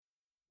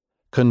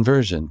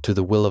Conversion to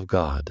the Will of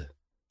God.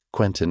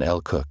 Quentin L.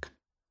 Cook.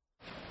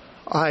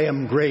 I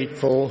am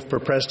grateful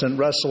for President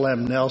Russell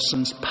M.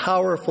 Nelson's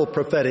powerful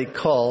prophetic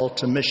call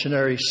to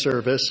missionary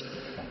service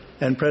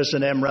and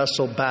President M.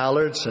 Russell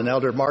Ballard's and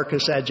Elder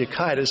Marcus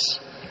Adjukaitis'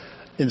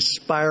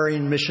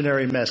 inspiring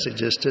missionary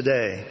messages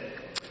today.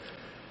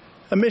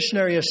 A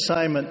missionary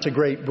assignment to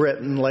Great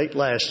Britain late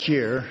last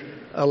year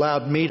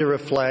allowed me to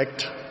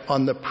reflect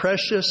on the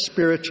precious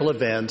spiritual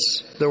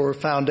events that were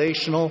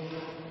foundational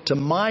to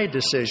my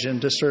decision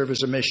to serve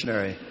as a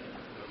missionary.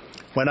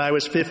 When I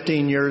was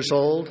 15 years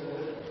old,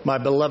 my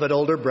beloved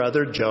older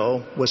brother,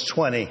 Joe, was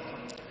 20,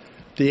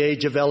 the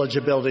age of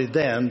eligibility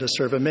then to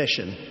serve a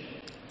mission.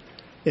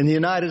 In the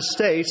United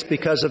States,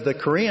 because of the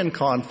Korean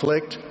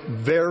conflict,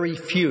 very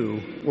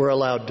few were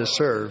allowed to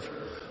serve.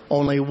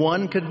 Only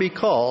one could be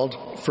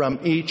called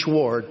from each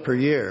ward per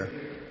year.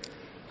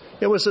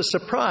 It was a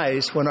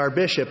surprise when our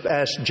bishop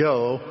asked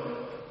Joe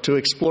to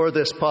explore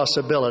this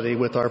possibility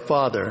with our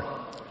father.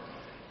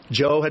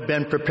 Joe had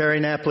been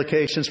preparing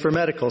applications for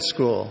medical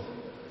school.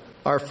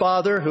 Our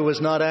father, who was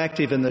not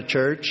active in the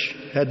church,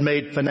 had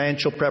made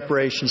financial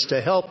preparations to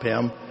help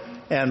him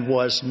and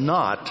was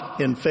not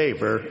in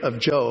favor of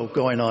Joe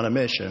going on a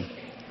mission.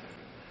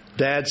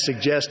 Dad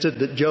suggested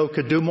that Joe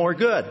could do more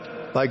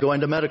good by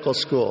going to medical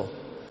school.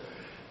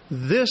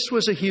 This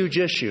was a huge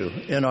issue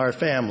in our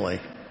family.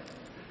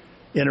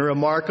 In a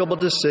remarkable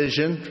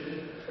discussion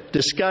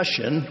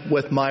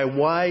with my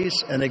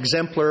wise and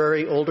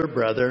exemplary older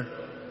brother,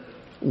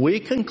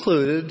 we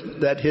concluded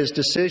that his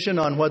decision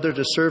on whether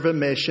to serve a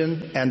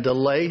mission and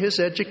delay his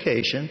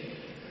education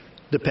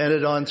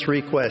depended on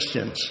three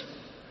questions.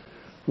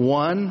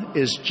 One,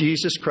 is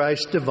Jesus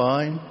Christ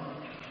divine?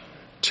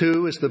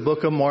 Two, is the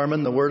Book of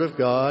Mormon the Word of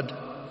God?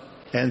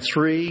 And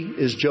three,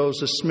 is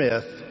Joseph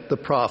Smith the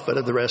prophet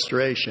of the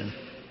Restoration?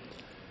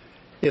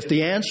 If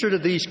the answer to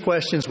these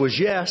questions was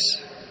yes,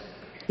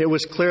 it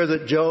was clear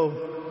that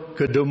Joe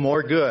could do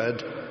more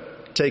good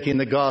taking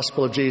the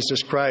gospel of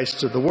Jesus Christ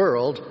to the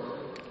world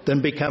than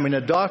becoming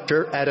a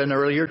doctor at an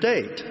earlier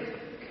date.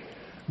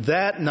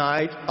 That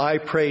night, I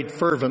prayed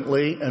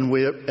fervently and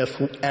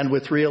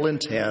with real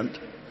intent.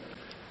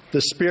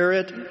 The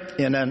Spirit,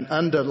 in an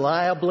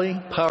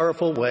undeniably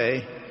powerful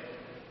way,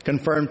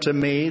 confirmed to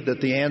me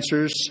that the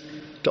answers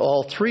to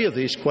all three of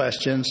these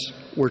questions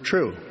were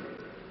true.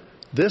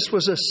 This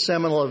was a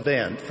seminal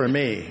event for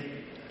me.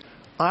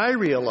 I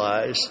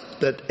realized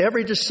that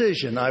every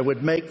decision I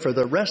would make for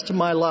the rest of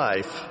my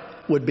life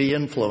would be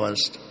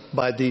influenced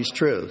by these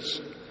truths.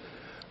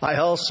 I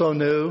also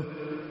knew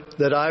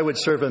that I would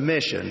serve a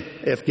mission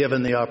if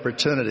given the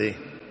opportunity.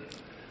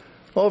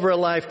 Over a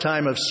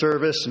lifetime of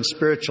service and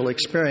spiritual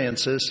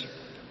experiences,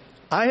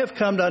 I have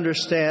come to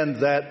understand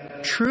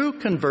that true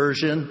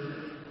conversion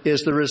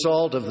is the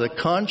result of the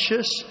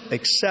conscious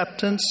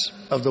acceptance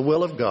of the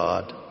will of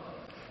God,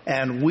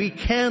 and we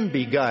can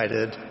be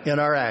guided in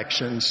our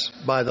actions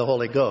by the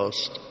Holy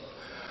Ghost.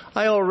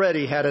 I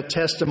already had a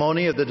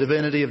testimony of the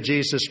divinity of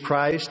Jesus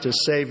Christ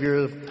as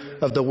Savior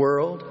of the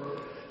world.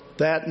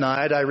 That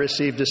night, I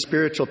received a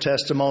spiritual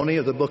testimony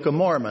of the Book of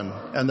Mormon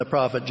and the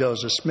prophet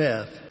Joseph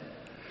Smith.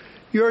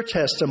 Your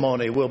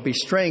testimony will be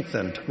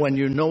strengthened when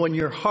you know in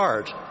your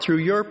heart, through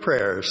your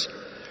prayers,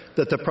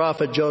 that the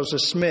prophet Joseph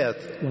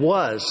Smith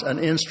was an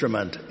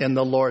instrument in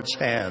the Lord's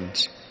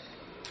hands.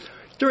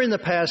 During the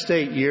past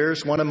 8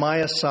 years, one of my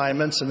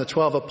assignments in the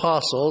 12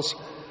 Apostles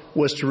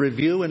was to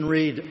review and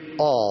read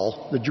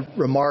all the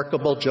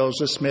remarkable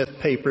Joseph Smith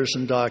papers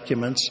and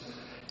documents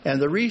and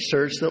the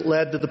research that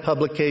led to the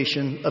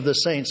publication of the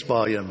Saints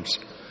volumes.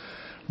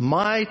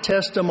 My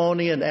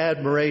testimony and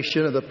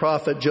admiration of the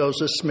prophet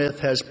Joseph Smith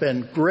has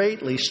been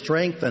greatly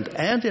strengthened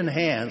and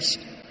enhanced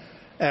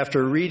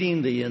after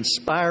reading the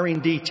inspiring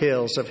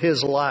details of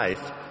his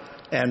life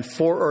and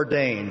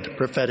foreordained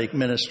prophetic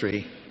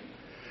ministry.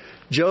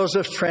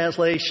 Joseph's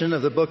translation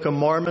of the Book of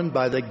Mormon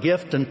by the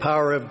gift and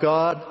power of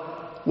God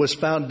was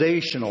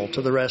foundational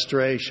to the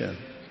Restoration.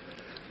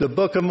 The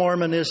Book of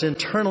Mormon is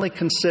internally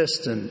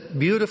consistent,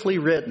 beautifully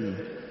written,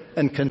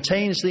 and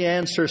contains the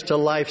answers to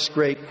life's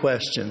great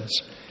questions.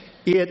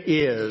 It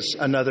is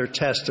another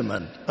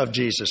testament of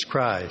Jesus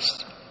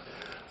Christ.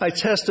 I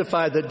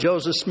testify that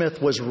Joseph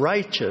Smith was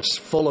righteous,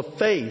 full of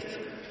faith,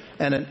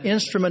 and an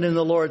instrument in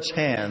the Lord's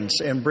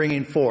hands in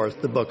bringing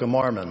forth the Book of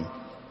Mormon.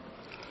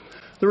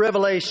 The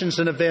revelations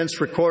and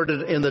events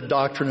recorded in the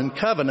Doctrine and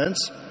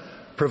Covenants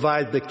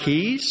provide the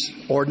keys,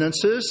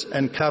 ordinances,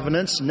 and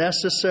covenants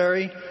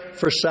necessary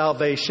for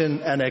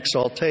salvation and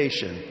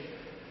exaltation.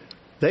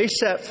 They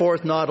set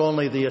forth not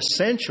only the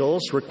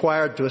essentials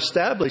required to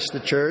establish the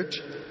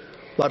church,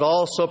 but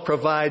also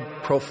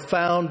provide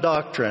profound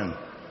doctrine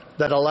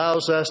that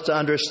allows us to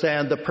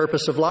understand the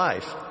purpose of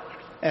life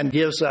and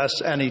gives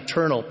us an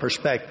eternal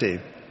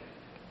perspective.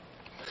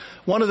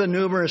 One of the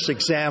numerous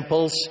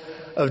examples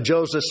of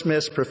Joseph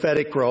Smith's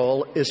prophetic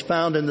role is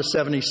found in the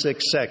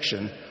 76th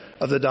section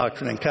of the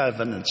Doctrine and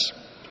Covenants.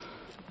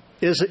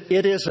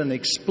 It is an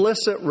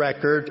explicit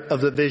record of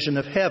the vision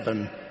of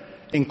heaven,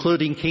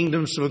 including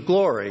kingdoms of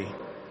glory,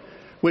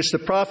 which the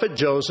prophet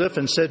Joseph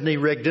and Sidney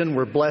Rigdon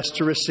were blessed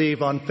to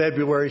receive on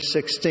February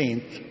 16,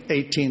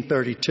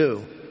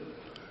 1832.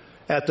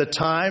 At the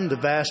time, the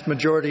vast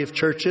majority of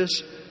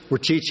churches were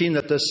teaching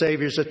that the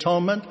Savior's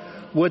atonement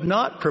would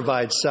not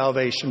provide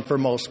salvation for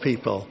most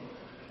people.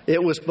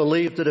 It was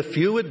believed that a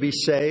few would be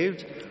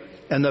saved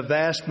and the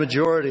vast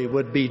majority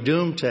would be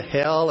doomed to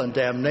hell and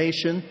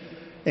damnation,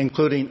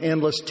 including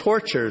endless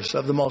tortures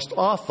of the most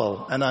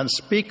awful and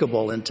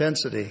unspeakable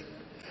intensity.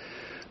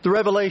 The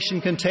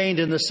revelation contained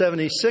in the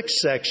 76th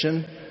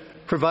section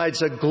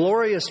provides a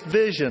glorious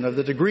vision of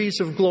the degrees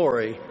of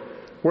glory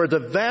where the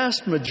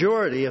vast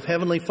majority of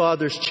Heavenly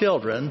Father's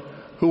children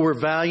who were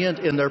valiant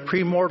in their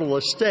premortal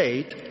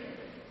estate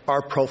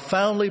are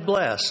profoundly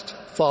blessed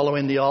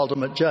following the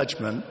ultimate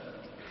judgment.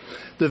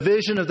 The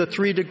vision of the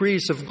 3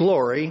 degrees of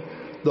glory,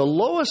 the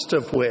lowest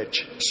of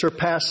which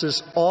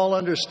surpasses all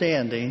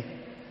understanding,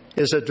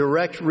 is a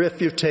direct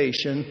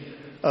refutation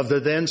of the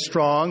then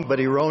strong but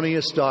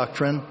erroneous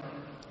doctrine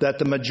that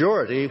the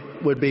majority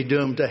would be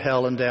doomed to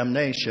hell and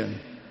damnation.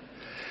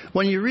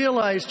 When you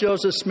realize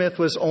Joseph Smith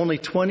was only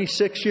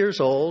 26 years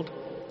old,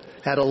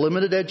 had a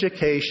limited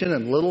education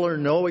and little or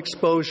no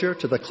exposure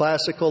to the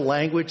classical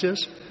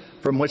languages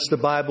from which the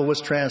Bible was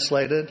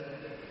translated,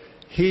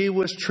 he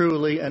was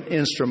truly an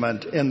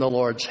instrument in the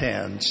Lord's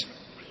hands.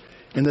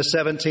 In the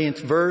 17th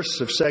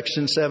verse of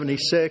section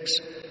 76,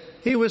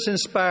 he was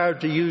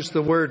inspired to use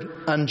the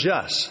word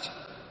unjust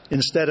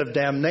instead of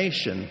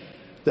damnation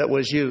that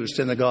was used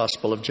in the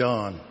Gospel of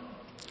John.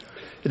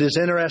 It is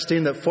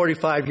interesting that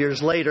 45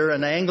 years later,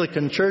 an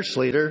Anglican church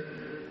leader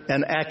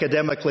and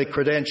academically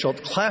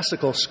credentialed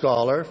classical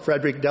scholar,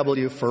 Frederick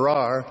W.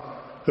 Farrar,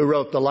 who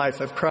wrote The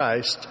Life of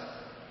Christ,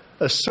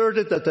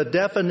 asserted that the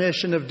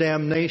definition of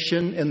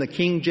damnation in the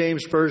King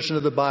James Version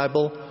of the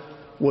Bible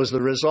was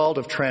the result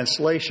of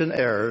translation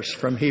errors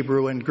from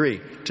Hebrew and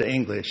Greek to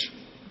English.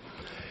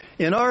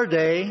 In our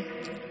day,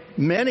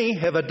 many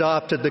have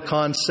adopted the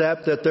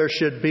concept that there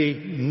should be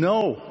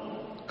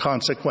no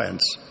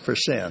consequence for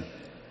sin.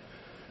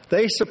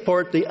 They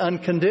support the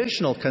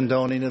unconditional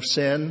condoning of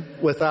sin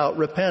without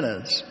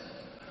repentance.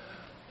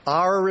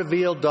 Our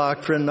revealed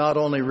doctrine not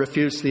only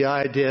refutes the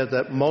idea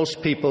that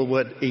most people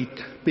would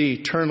be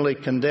eternally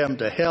condemned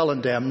to hell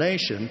and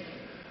damnation,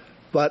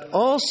 but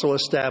also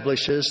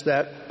establishes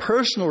that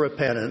personal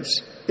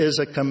repentance is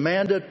a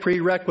commanded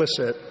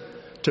prerequisite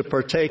to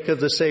partake of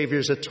the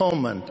Savior's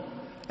atonement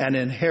and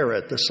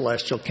inherit the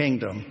celestial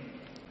kingdom.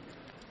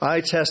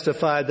 I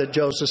testify that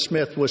Joseph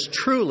Smith was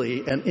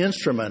truly an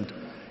instrument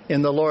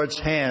in the Lord's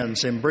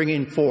hands in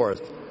bringing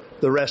forth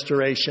the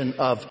restoration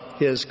of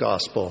His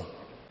gospel.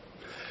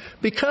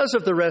 Because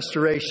of the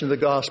restoration of the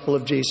gospel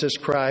of Jesus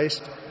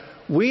Christ,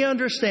 we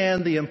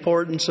understand the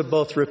importance of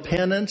both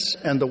repentance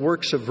and the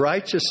works of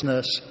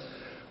righteousness.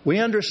 We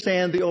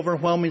understand the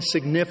overwhelming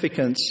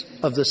significance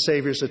of the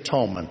Savior's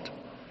atonement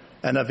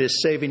and of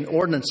His saving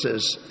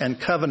ordinances and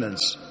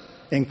covenants,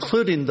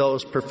 including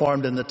those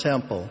performed in the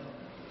temple.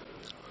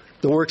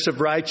 The works of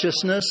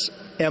righteousness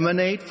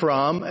emanate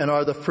from and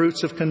are the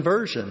fruits of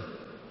conversion.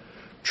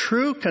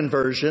 True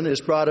conversion is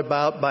brought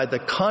about by the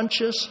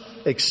conscious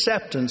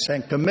acceptance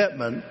and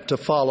commitment to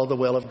follow the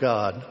will of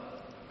God.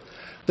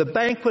 The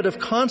banquet of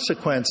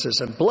consequences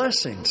and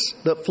blessings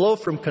that flow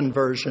from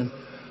conversion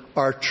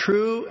are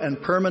true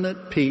and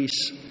permanent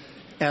peace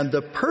and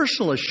the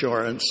personal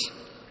assurance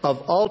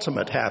of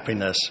ultimate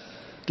happiness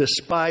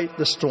despite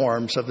the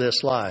storms of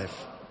this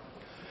life.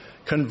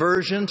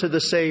 Conversion to the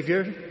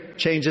Savior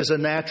changes a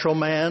natural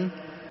man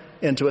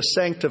into a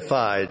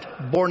sanctified,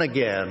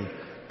 born-again,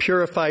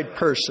 purified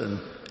person,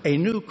 a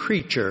new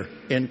creature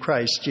in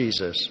Christ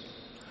Jesus.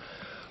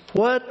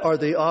 What are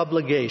the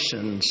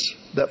obligations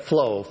that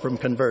flow from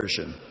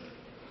conversion?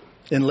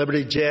 In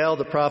Liberty Jail,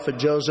 the prophet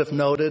Joseph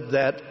noted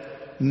that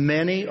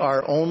many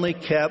are only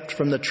kept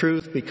from the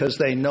truth because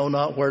they know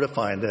not where to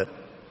find it.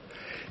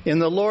 In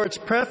the Lord's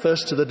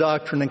preface to the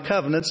Doctrine and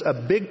Covenants, a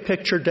big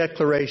picture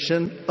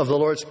declaration of the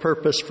Lord's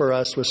purpose for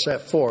us was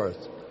set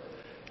forth.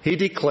 He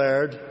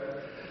declared,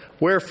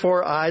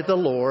 "Wherefore I, the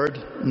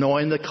Lord,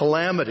 knowing the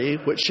calamity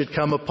which should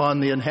come upon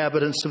the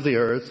inhabitants of the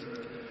earth,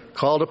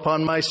 called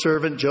upon my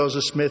servant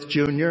Joseph Smith,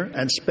 Jr.,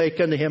 and spake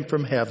unto him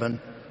from heaven,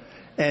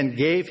 and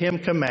gave him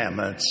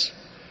commandments."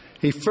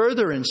 He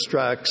further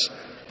instructs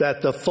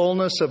that the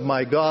fullness of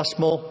my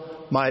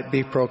gospel might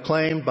be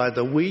proclaimed by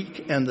the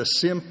weak and the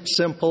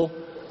simple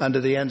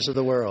unto the ends of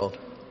the world.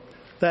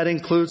 That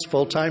includes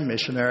full-time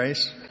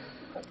missionaries.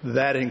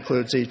 That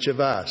includes each of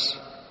us.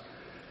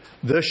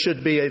 This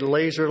should be a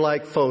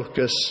laser-like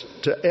focus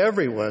to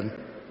everyone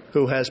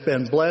who has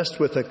been blessed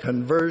with a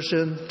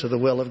conversion to the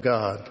will of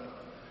God.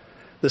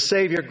 The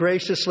Savior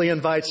graciously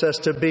invites us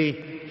to be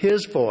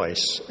His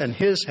voice and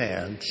His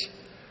hands.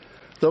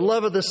 The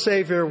love of the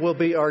Savior will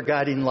be our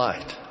guiding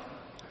light.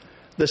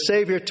 The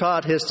Savior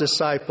taught His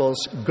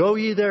disciples, "Go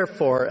ye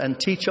therefore and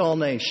teach all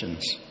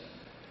nations."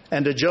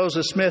 And to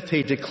Joseph Smith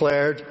He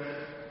declared,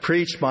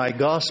 "Preach my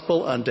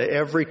gospel unto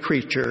every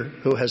creature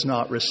who has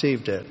not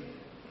received it."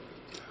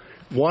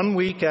 1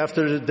 week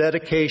after the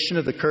dedication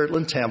of the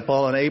Kirtland Temple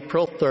on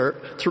April 3rd,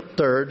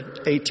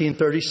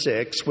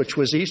 1836, which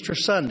was Easter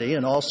Sunday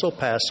and also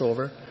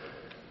Passover,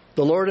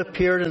 the Lord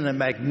appeared in a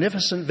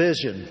magnificent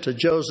vision to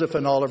Joseph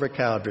and Oliver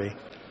Cowdery.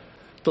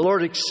 The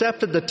Lord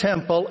accepted the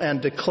temple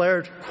and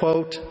declared,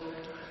 quote,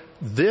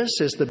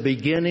 "This is the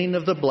beginning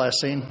of the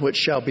blessing which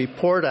shall be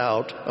poured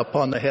out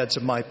upon the heads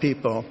of my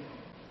people."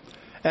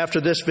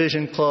 After this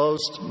vision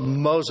closed,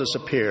 Moses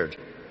appeared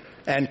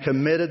and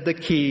committed the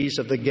keys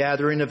of the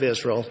gathering of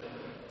Israel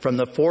from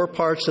the 4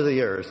 parts of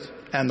the earth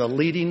and the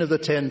leading of the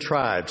 10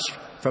 tribes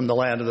from the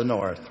land of the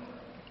north.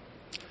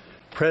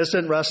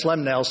 President Russell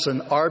M.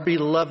 Nelson, our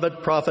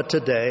beloved prophet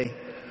today,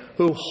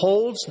 who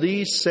holds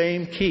these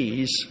same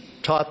keys,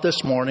 taught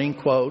this morning,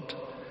 quote,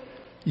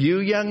 "You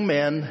young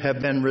men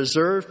have been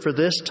reserved for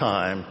this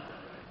time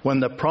when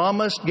the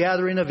promised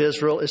gathering of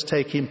Israel is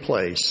taking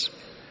place.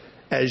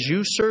 As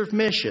you serve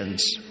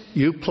missions,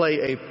 you play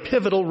a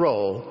pivotal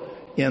role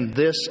in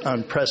this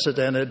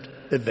unprecedented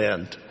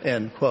event,"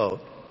 end quote.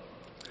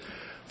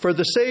 For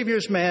the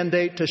Savior's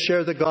mandate to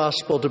share the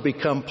gospel to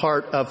become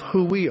part of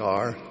who we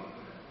are,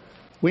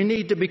 we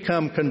need to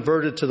become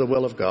converted to the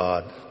will of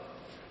God.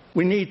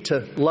 We need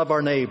to love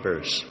our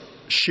neighbors,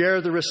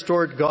 share the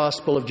restored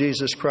gospel of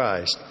Jesus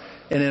Christ,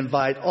 and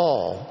invite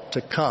all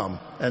to come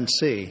and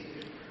see.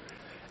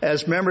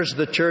 As members of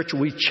the church,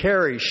 we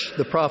cherish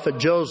the prophet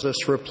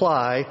Joseph's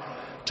reply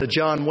to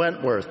John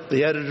Wentworth,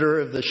 the editor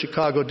of the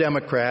Chicago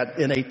Democrat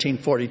in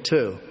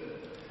 1842.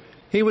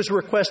 He was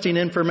requesting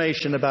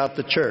information about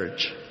the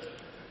church.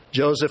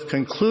 Joseph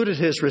concluded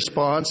his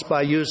response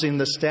by using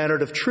the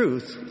standard of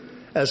truth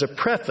as a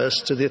preface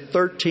to the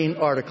 13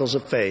 Articles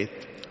of Faith.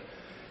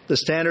 The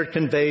standard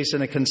conveys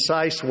in a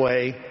concise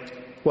way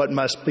what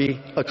must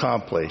be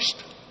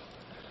accomplished.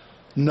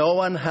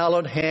 No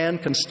unhallowed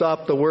hand can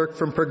stop the work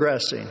from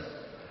progressing.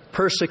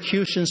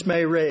 Persecutions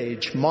may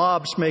rage,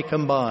 mobs may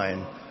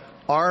combine,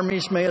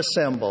 armies may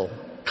assemble,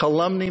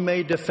 calumny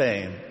may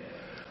defame,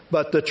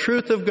 but the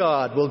truth of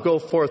God will go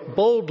forth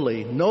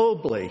boldly,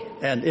 nobly,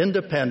 and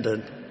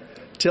independent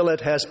till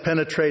it has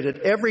penetrated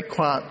every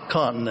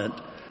continent,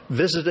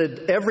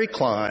 visited every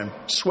clime,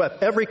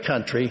 swept every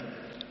country,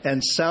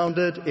 and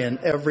sounded in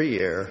every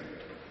ear,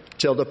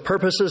 till the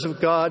purposes of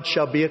God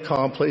shall be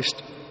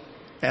accomplished,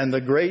 and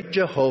the great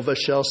Jehovah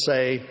shall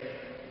say,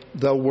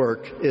 "The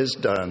work is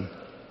done."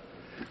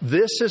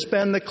 This has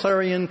been the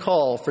clarion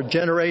call for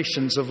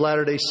generations of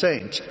Latter-day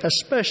Saints,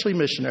 especially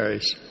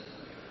missionaries.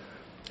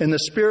 In the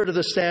spirit of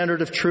the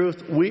standard of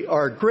truth, we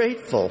are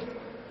grateful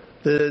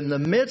that in the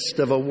midst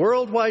of a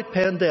worldwide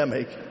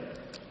pandemic,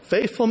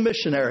 faithful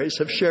missionaries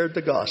have shared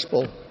the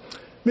gospel.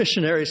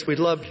 Missionaries, we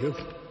love you.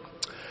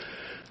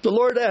 The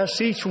Lord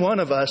asks each one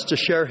of us to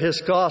share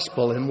His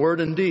gospel in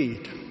word and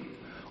deed.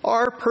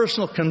 Our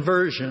personal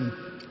conversion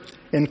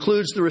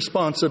includes the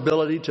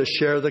responsibility to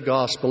share the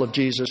gospel of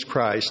Jesus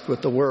Christ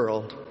with the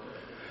world.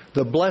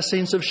 The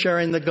blessings of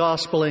sharing the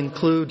gospel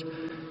include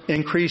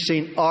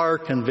increasing our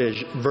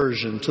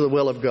conversion to the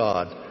will of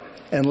God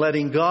and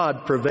letting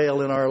God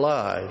prevail in our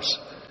lives.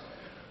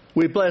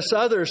 We bless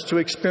others to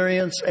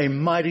experience a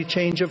mighty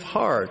change of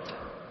heart.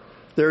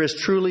 There is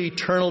truly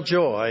eternal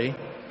joy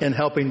in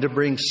helping to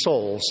bring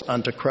souls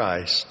unto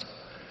Christ.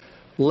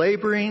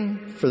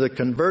 Laboring for the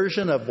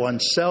conversion of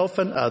oneself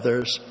and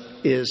others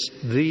is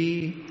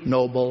the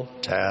noble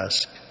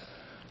task.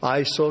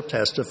 I so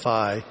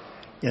testify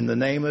in the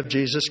name of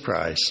Jesus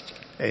Christ.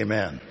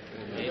 Amen.